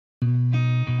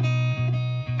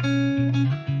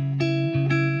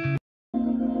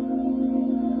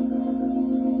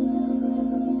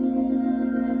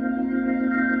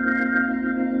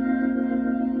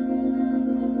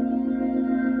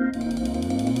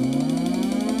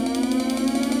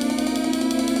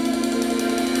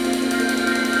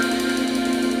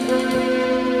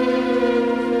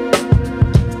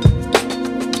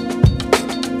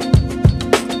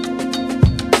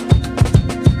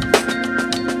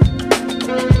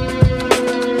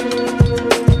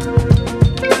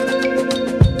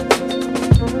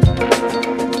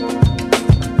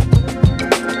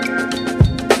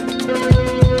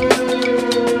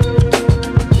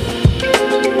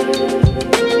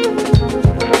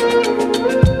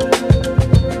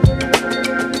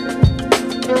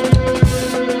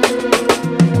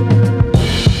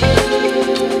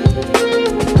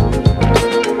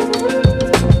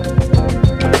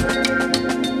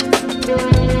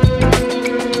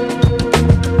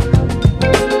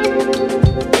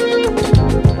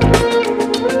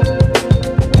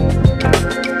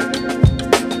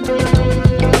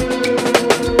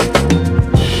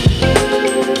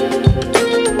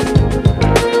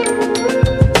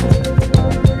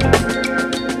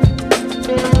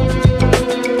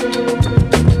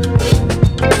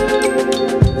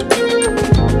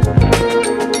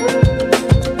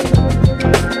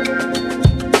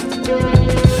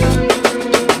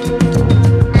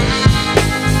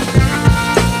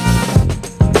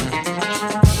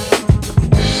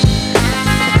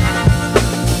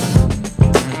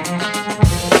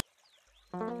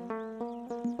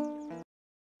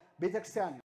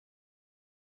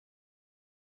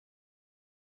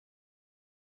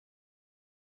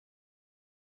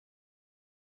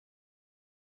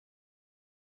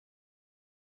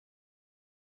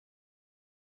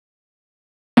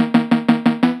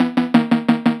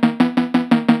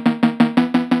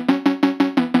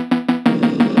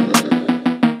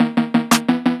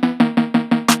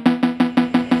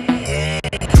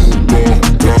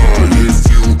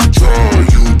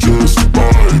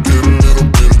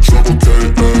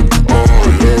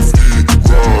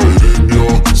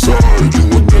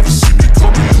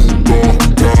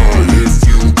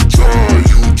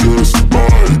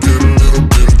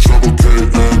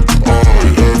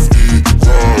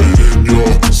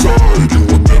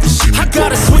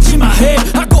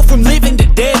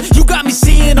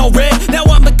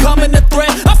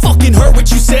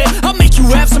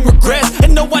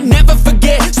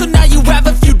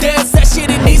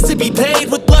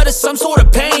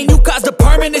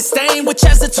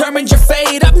determined your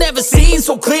fate. I've never seen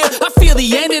so clear. I feel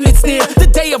the end and it's near. The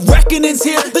day of reckoning's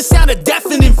here. The sound of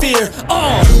deafening fear.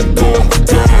 You gon'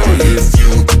 die if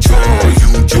you try. You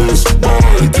just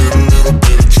might get a little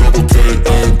bit of trouble.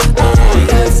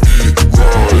 K-N-I-F-E,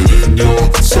 right in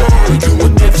your side. You will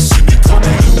never see me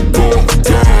coming. You gon'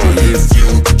 die if you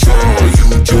try. You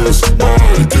just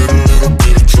might get a little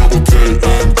bit of trouble.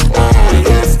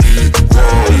 K-N-I-F-E,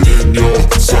 right in your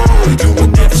side. You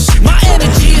will never see me My coming.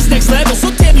 energy is next level, so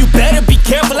damn you better be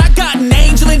careful. I got an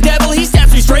angel and devil, he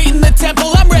snaps me straight in the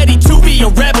temple. I'm ready to be a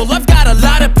rebel, I've got a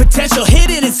lot of potential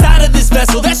hidden inside of this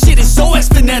vessel. That shit is so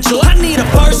exponential. I need a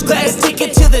first class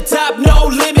ticket to the top, no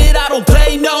limit. I don't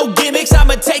play no gimmicks,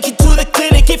 I'ma take you to the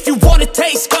clinic. If you want a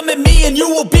taste, come at me and you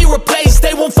will be replaced.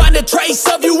 They won't find a trace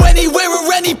of you anywhere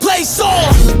or any place. You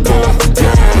gon'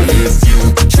 die if you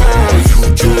try.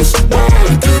 You just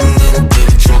might get a little bit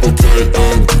of trouble.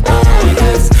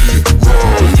 K-N-I-F-E,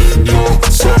 right in your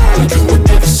side. You will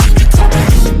never see me coming.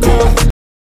 You gon'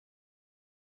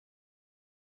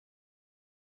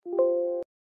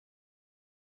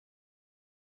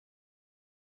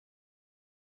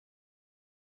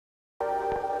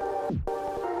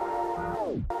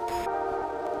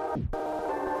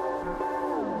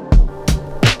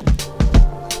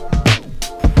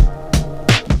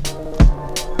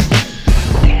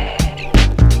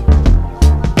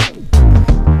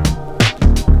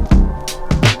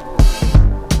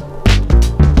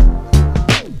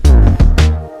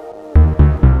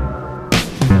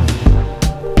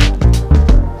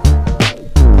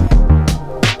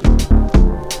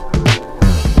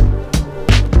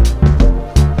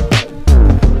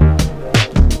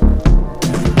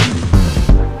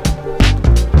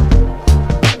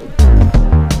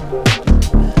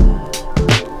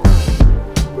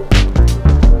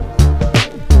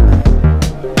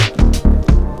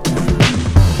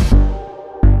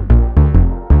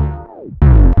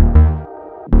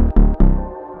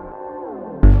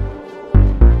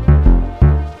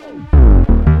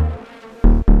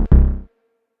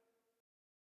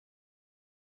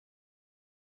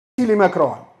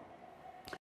 ሊመክረዋል።